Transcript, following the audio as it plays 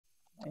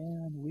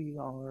And we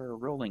are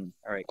rolling.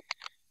 All right.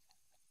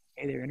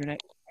 Hey there,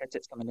 Internet.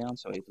 Headset's coming down,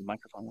 so the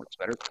microphone works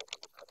better.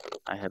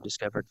 I have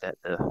discovered that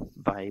the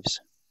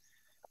Vive's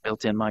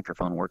built in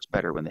microphone works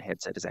better when the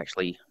headset is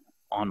actually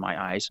on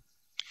my eyes.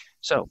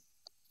 So,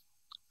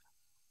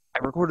 I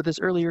recorded this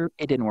earlier.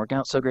 It didn't work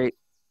out so great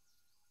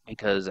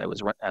because I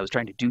was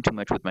trying to do too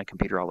much with my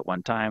computer all at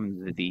one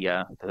time.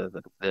 The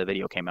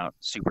video came out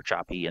super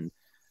choppy and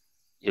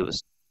it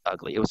was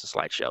ugly. It was a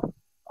slideshow,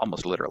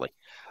 almost literally.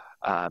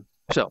 Uh,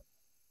 so,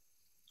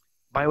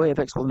 by way of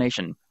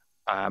explanation,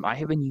 I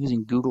have been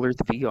using Google Earth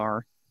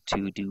VR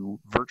to do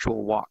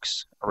virtual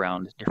walks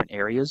around different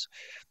areas.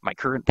 My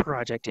current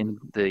project in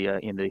there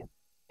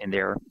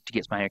to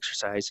get my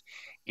exercise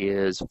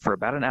is for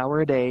about an hour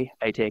a day.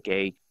 I take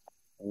a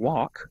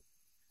walk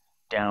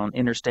down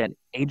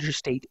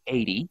Interstate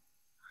 80.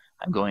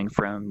 I'm going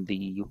from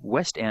the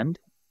west end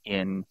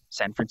in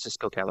San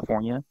Francisco,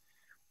 California,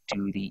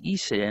 to the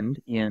east end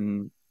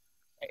in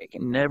I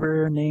can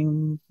never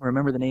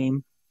remember the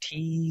name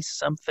T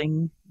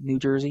something New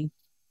Jersey.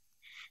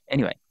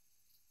 Anyway,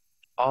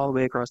 all the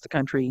way across the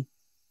country,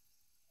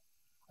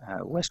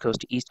 west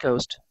coast to east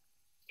coast.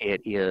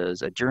 It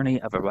is a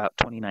journey of about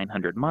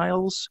 2,900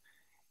 miles.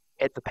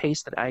 At the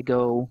pace that I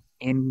go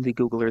in the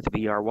Google Earth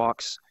VR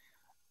walks,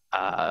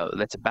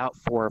 that's about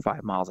 4 or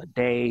 5 miles a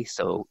day.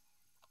 So,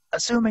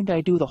 assuming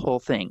I do the whole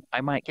thing,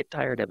 I might get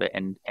tired of it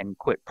and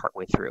quit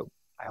partway through.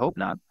 I hope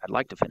not. I'd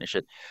like to finish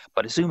it.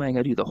 But assuming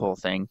I do the whole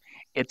thing,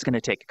 it's going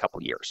to take a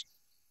couple years.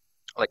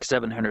 Like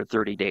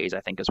 730 days,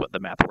 I think, is what the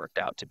math worked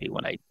out to be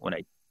when I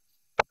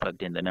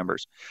plugged in the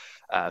numbers.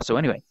 So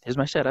anyway, here's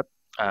my setup.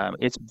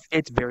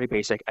 It's very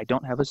basic. I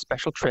don't have a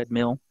special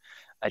treadmill.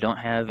 I don't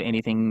have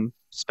anything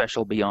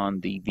special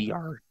beyond the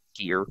VR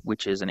gear,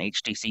 which is an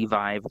HTC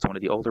Vive. It's one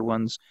of the older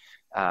ones.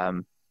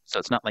 So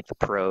it's not like the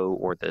Pro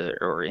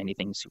or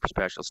anything super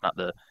special. It's not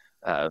the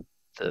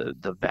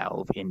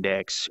Valve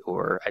Index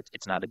or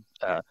it's not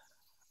an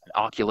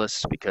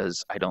Oculus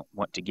because I don't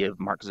want to give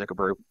Mark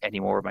Zuckerberg any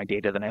more of my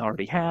data than I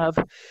already have.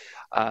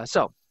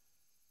 So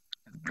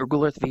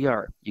Google Earth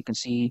VR, you can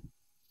see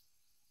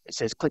it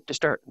says click to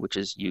start, which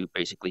is you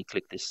basically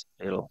click this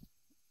little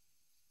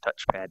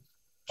touchpad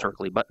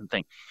circly button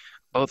thing.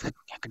 Both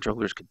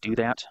controllers could do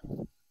that.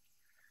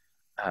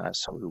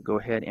 So we'll go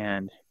ahead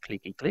and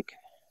clicky click.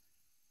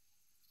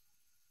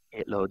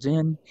 It loads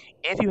in.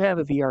 If you have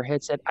a VR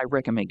headset, I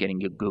recommend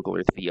getting a Google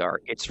Earth VR.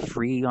 It's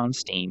free on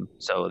Steam,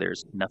 so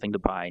there's nothing to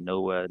buy,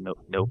 no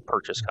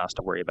purchase cost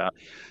to worry about.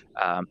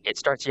 It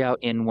starts you out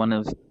in one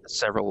of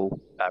several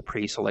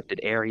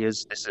pre-selected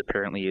areas. This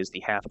apparently is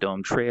the Half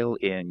Dome Trail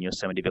in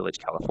Yosemite Village,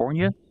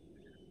 California.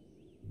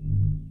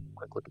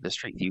 Quick look at the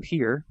street view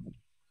here.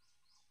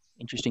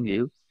 Interesting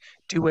view.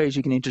 Two ways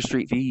you can enter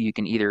street view. You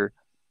can either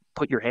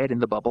put your head in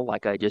the bubble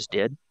like I just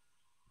did,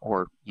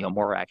 or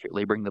more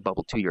accurately, bring the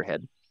bubble to your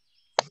head.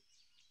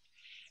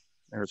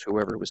 There's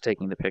whoever was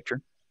taking the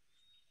picture.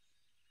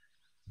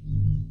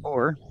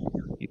 Or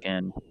you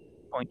can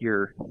point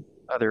your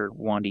other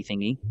wandy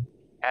thingy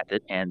at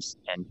it and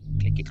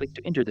click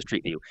to enter the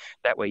street view.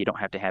 That way you don't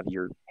have to have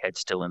your head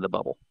still in the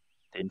bubble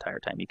the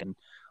entire time. You can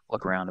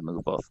look around and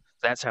move both.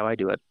 That's how I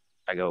do it.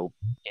 I go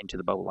into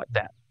the bubble like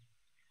that.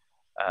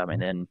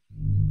 And then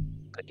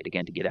click it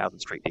again to get out of the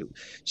street view.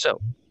 So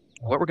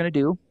what we're going to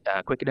do,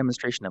 a quick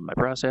demonstration of my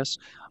process.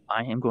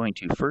 I am going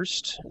to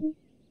first,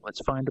 let's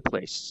find a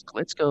place.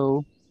 Let's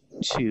go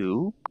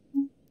to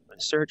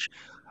search.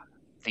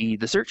 The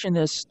search in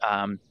this,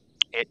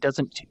 it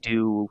doesn't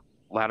do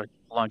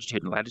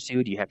longitude and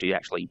latitude. You have to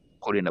actually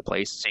put in a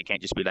place, so you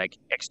can't just be like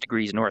X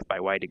degrees north by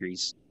Y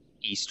degrees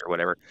east or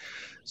whatever.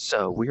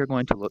 So we are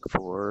going to look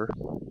for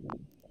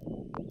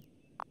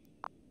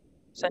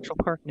Central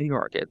Park, New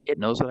York. It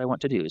knows what I want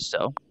to do,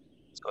 so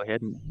let's go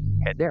ahead and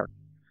head there.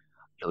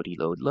 Loady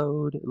load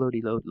load,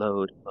 loady load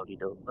load, loady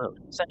load load.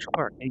 Central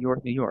Park, New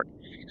York, New York.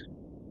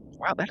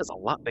 Wow, that is a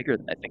lot bigger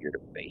than I figured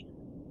it would be.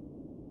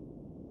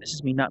 This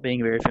is me not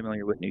being very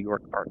familiar with New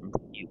York apart from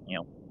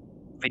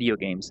video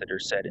games that are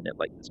set in it,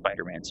 like the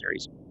Spider-Man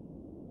series.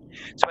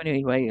 So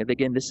anyway,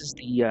 again, this is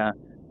the.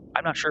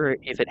 I'm not sure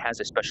if it has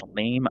a special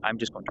name. I'm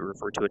just going to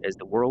refer to it as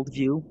the world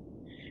view,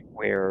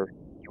 where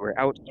you are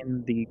out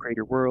in the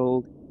greater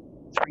world.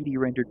 3D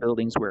rendered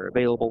buildings where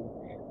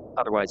available.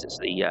 Otherwise, it's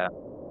the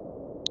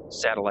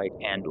satellite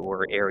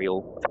and/or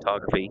aerial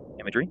photography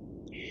imagery.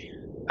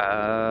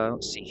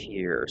 Let's see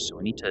here. So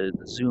we need to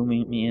zoom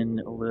in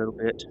a little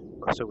bit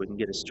so we can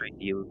get a street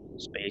view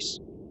space.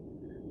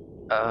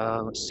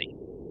 Let's see.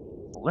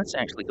 Let's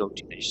actually go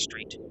to the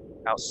street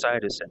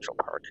outside of Central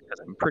Park because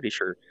I'm pretty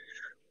sure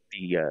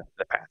the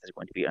path is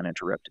going to be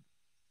uninterrupted.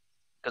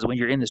 Because when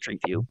you're in the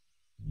street view,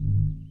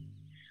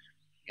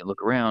 you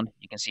look around,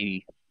 you can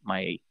see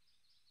my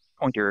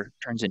pointer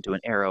turns into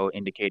an arrow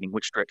indicating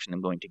which direction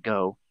I'm going to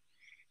go.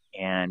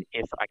 And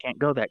if I can't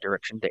go that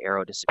direction, the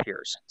arrow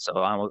disappears. So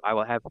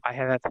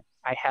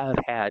I have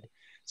had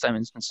some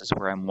instances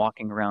where I'm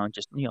walking around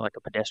just like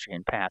a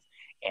pedestrian path,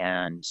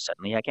 and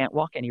suddenly I can't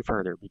walk any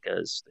further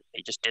because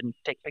they just didn't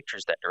take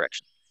pictures that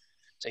direction.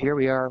 So here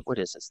we are. What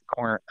is this? The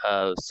corner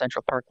of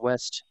Central Park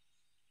West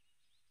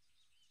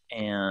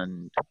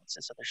and what's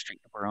this other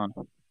street that we're on?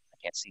 I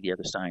can't see the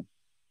other sign.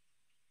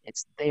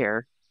 It's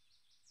there.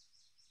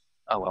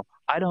 Oh well,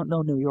 I don't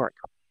know New York,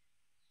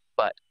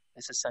 but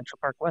this is Central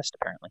Park West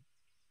apparently.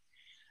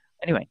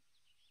 Anyway,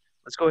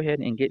 let's go ahead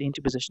and get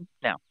into position.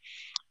 Now,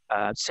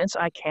 since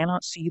I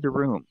cannot see the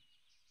room,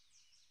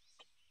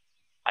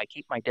 I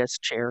keep my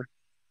desk chair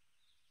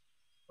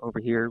over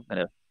here. I'm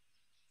going to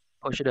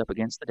push it up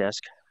against the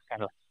desk,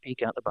 kind of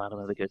peek out the bottom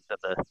of the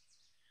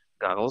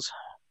goggles.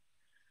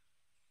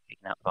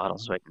 Peeking out the bottle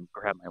so I can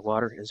grab my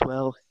water as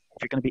well.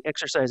 If you're going to be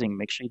exercising,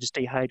 make sure you just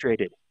stay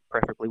hydrated,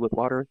 preferably with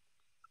water.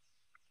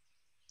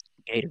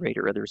 Gatorade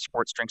or other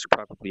sports drinks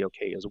are probably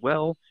okay as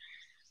well,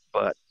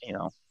 but, you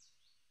know,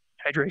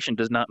 hydration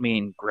does not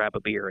mean grab a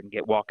beer and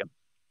get walking,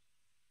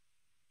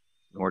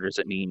 nor does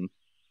it mean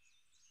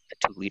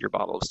a 2-liter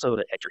bottle of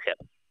soda at your hip.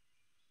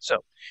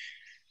 So,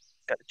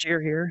 got the chair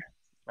here,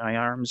 my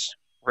arms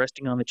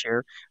resting on the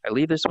chair. I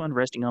leave this one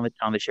resting on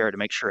the chair to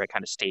make sure I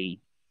kind of stay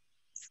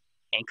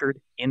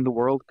anchored in the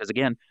world, because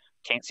again,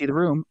 can't see the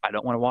room. I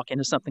don't want to walk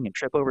into something and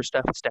trip over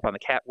stuff, step on the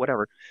cat,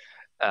 whatever.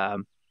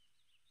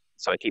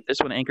 So I keep this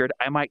one anchored.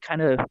 I might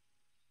kind of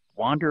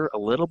wander a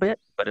little bit,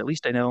 but at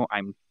least I know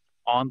I'm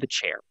on the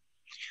chair.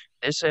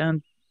 This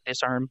end,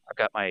 this arm, I've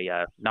got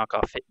my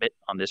knockoff Fitbit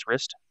on this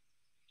wrist,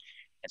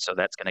 and so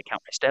that's going to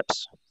count my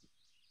steps,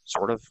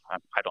 sort of.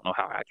 I don't know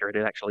how accurate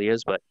it actually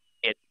is, but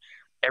it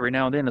every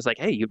now and then is like,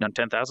 hey, you've done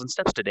 10,000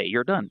 steps today.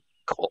 You're done.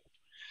 Cool.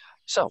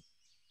 So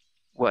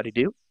what I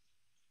do,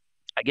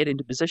 I get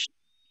into position.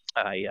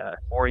 I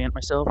orient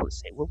myself. Let's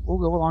say we'll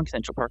go along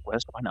Central Park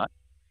West. Why not?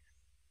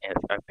 And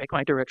I pick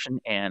my direction,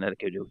 and I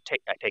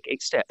take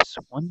 8 steps.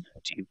 1,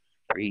 2,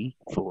 3,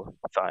 4,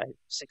 5,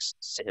 6,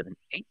 7,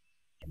 8,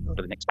 and go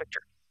to the next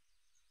picture.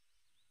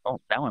 Oh,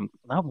 now I'm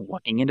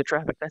walking into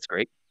traffic. That's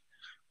great.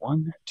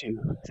 1,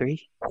 2,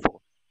 3, 4,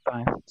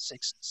 5,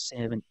 6,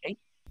 7, 8.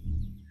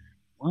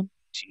 1,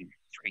 2,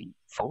 3,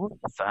 4,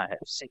 5,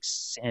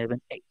 6,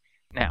 7, 8.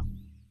 Now,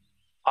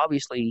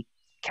 obviously,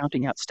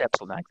 counting out steps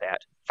like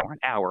that for an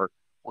hour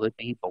would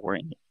be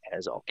boring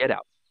as all get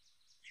out.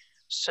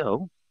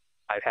 So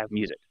I have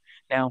music.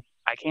 Now,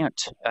 I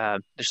can't,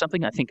 there's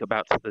something I think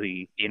about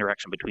the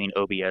interaction between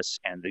OBS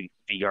and the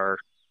VR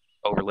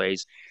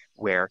overlays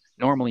where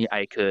normally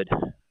I could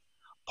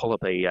pull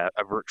up a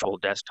virtual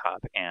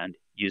desktop and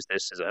use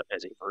this as a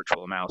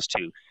virtual mouse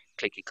to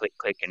clicky click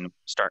click and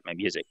start my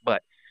music.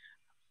 But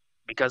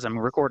because I'm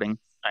recording,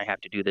 I have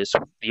to do this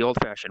the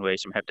old-fashioned way,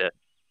 so I have to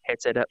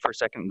headset up for a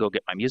second and go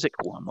get my music.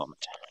 One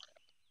moment.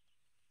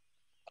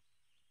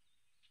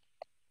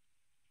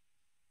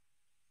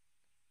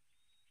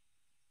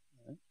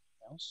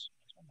 Mouse.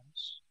 Where's my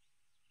mouse?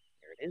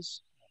 There it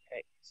is.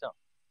 Okay, so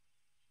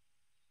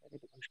ready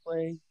to push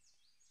play.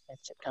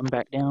 Headset come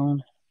back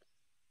down.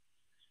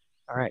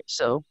 All right,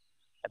 so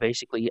I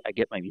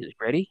get my music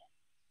ready,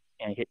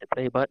 and I hit the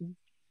play button,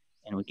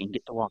 and we can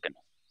get to walking.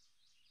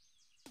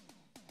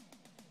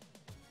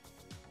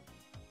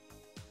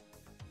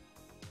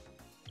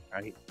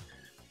 All right.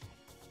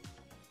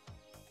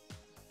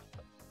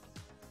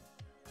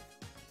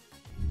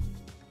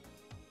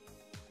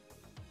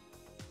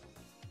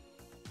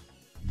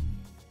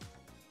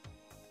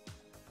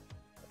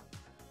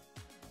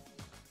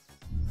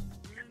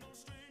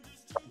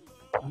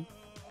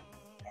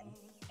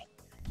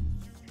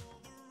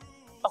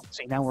 Oh,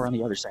 see, now we're on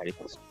the other side of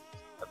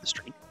the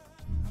street.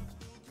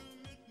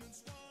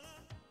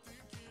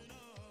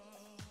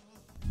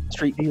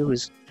 Street view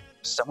is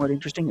somewhat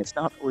interesting. It's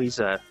not always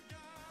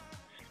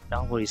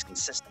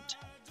consistent.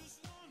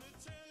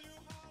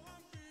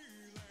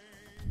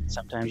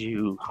 Sometimes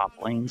you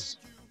hop lanes.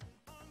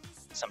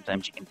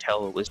 Sometimes you can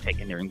tell it was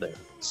taken during the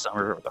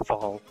summer or the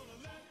fall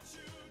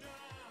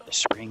or the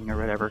spring or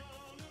whatever.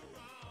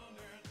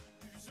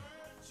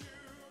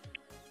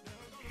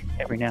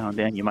 Every now and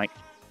then you might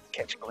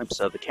catch a glimpse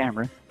of the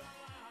camera.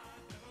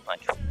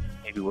 Like,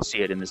 maybe we'll see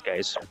it in this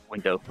guy's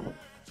window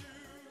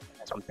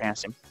as we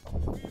pass him.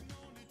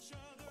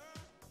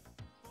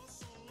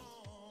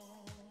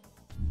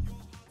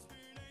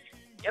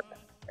 Yep,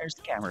 there's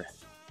the camera.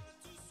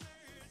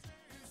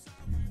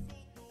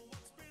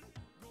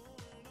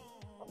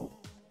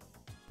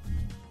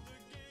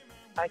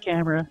 Hi,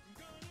 camera.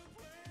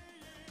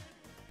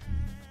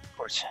 Of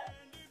course,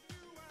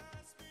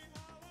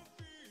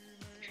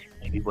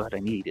 maybe what I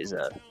need is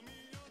a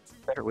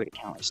better way to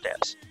count my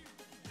steps.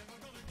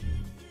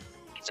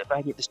 Because if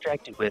I get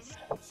distracted with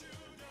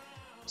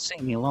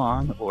singing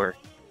along or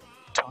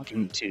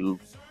talking to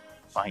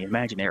my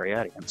imaginary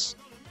audience,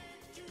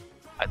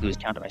 I lose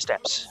count of my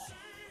steps.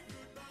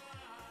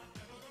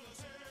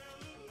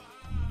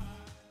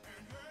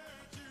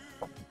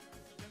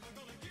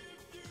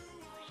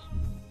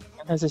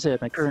 And as I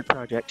said, my current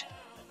project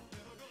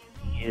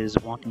is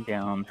walking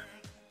down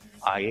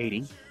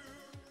I-80,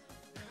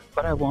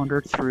 but I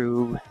wandered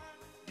through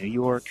New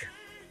York,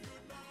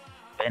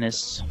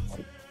 Venice,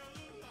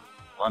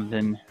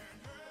 London.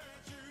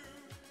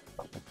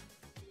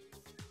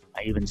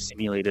 I even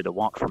simulated a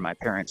walk from my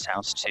parents'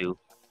 house to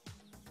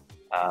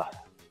uh,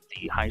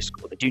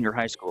 the junior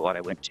high school that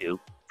I went to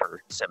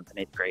for 7th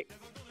and 8th grade.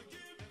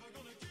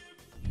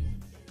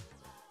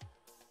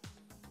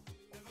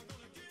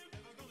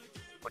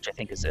 Which I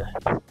think is a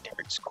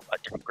different school,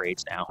 different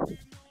grades now.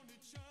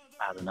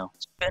 I don't know.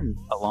 It's been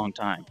a long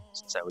time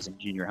since I was in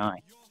junior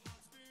high.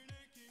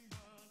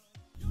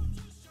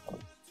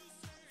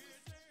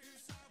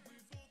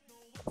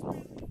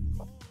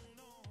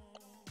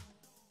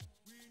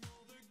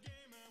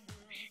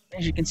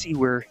 As you can see,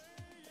 we're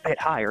a bit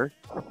higher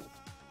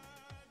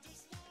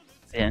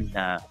than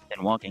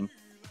walking,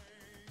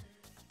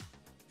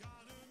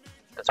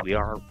 because we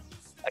are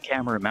a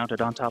camera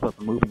mounted on top of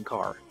a moving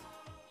car.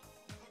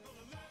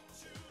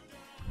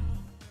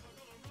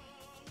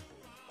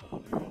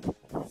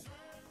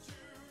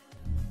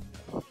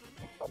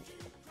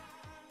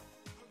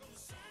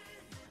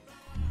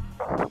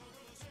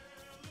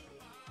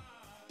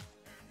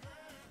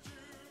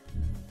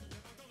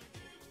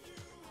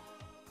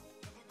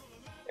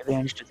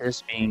 Advantage to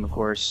this being, of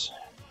course,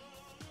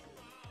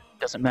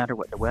 doesn't matter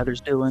what the weather's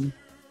doing.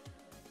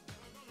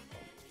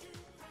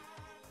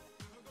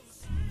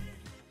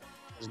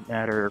 Doesn't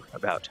matter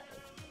about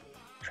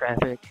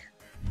traffic.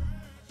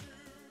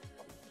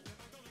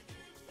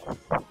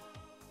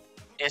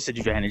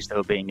 Disadvantage,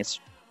 though, being it's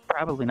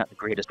probably not the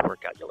greatest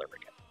workout you'll ever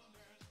get.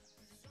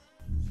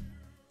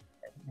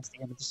 I think that's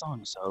the end of the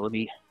song, so let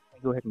me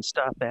go ahead and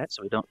stop that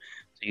so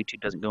YouTube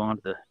doesn't go on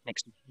to the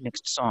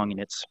next song in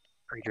its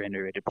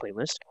pre-generated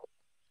playlist.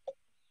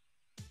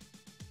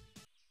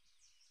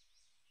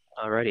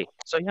 Alrighty,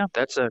 so yeah,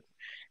 that's a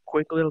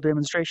quick little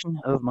demonstration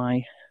of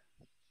my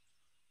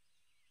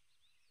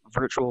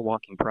virtual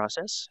walking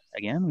process.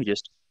 Again, we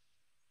just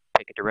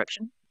pick a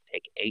direction,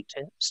 take 8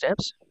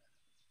 steps,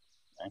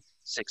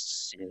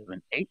 6,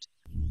 7, 8.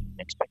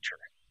 Next picture.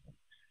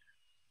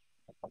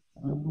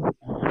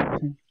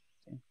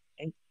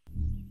 8.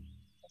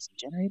 That's some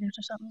generators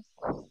or something?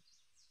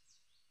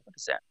 What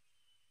is that?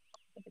 I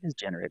think it is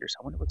generators.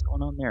 I wonder what's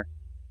going on there.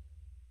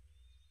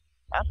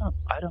 I've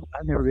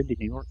never been to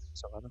New York,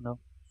 so I don't know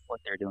what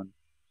they're doing.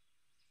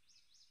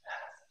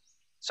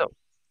 So,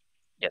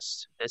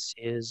 yes, this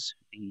is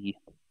the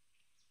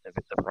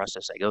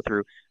process I go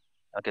through.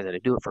 Like I said, I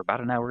do it for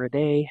about an hour a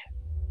day.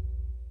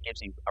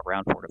 Gives me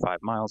around 4 to 5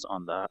 miles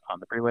on the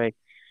freeway.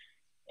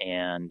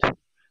 And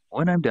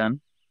when I'm done,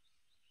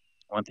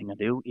 one thing I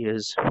do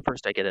is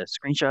first I get a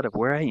screenshot of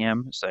where I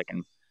am so I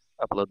can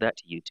upload that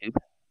to YouTube.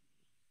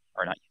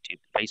 Or not YouTube,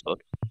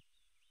 Facebook.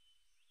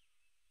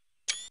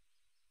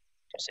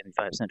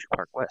 275 Central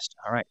Park West.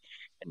 All right.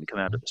 And we come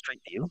out to the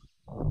street view,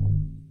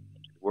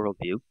 into the world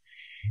view,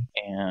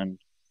 and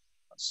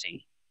let's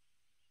see.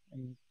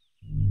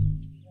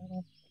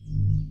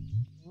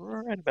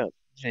 Right about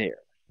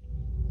there.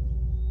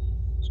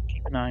 So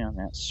keep an eye on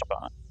that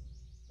spot.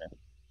 Then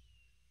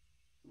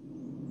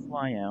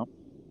fly out.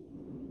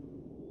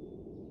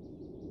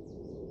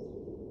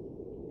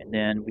 And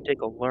then we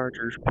take a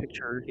larger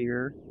picture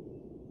here.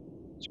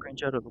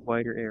 Screenshot of the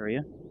wider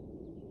area.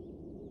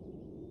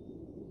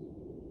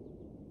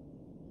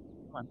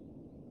 Come on.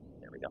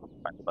 There we go.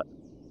 Find the button.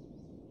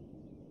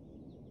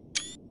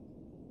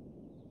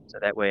 So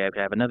that way I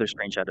could have another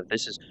screenshot of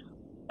this is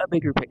a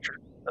bigger picture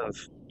of,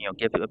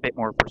 give it a bit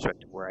more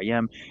perspective where I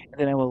am. And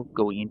then I will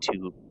go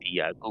into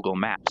the Google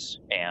Maps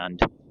and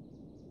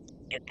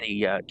get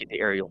the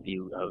aerial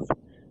view of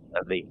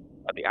the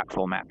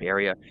actual map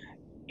area,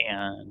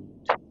 and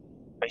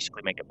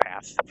basically make a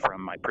path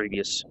from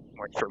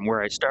from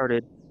where I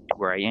started to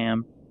where I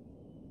am.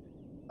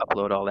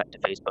 Upload all that to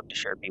Facebook to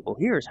share people.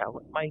 Here's how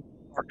my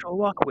virtual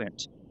walk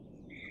went.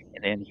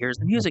 And then here's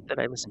the music that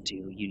I listen to.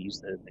 You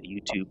use the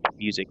YouTube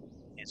music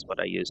is what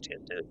I use to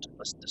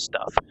listen to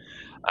stuff.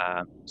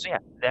 So yeah,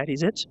 that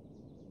is it.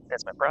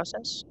 That's my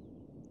process.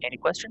 Any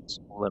questions?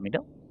 Let me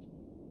know.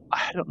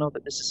 I don't know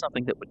that this is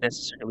something that would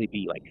necessarily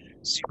be like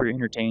super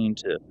entertaining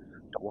to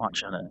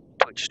watch on a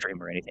Twitch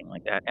stream or anything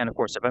like that. And of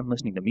course, if I'm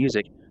listening to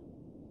music,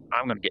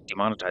 I'm going to get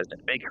demonetized in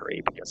a big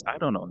hurry because I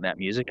don't own that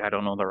music. I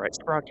don't own the rights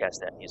to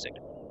broadcast that music.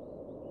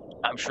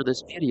 I'm sure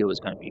this video is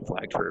going to be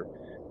flagged for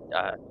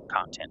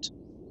content,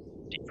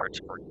 for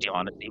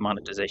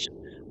demonetization.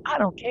 I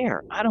don't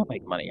care. I don't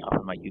make money off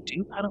of my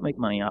YouTube. I don't make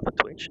money off of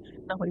Twitch.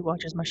 Nobody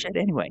watches my shit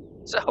anyway.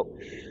 So,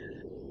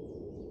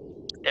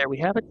 there we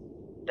have it.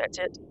 That's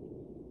it.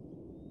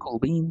 Cool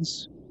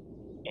beans.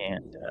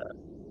 And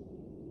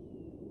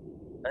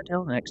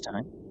until next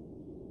time,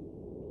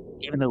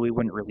 even though we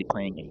weren't really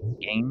playing a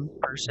game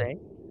per se,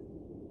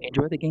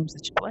 enjoy the games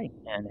that you play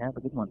and have a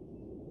good one.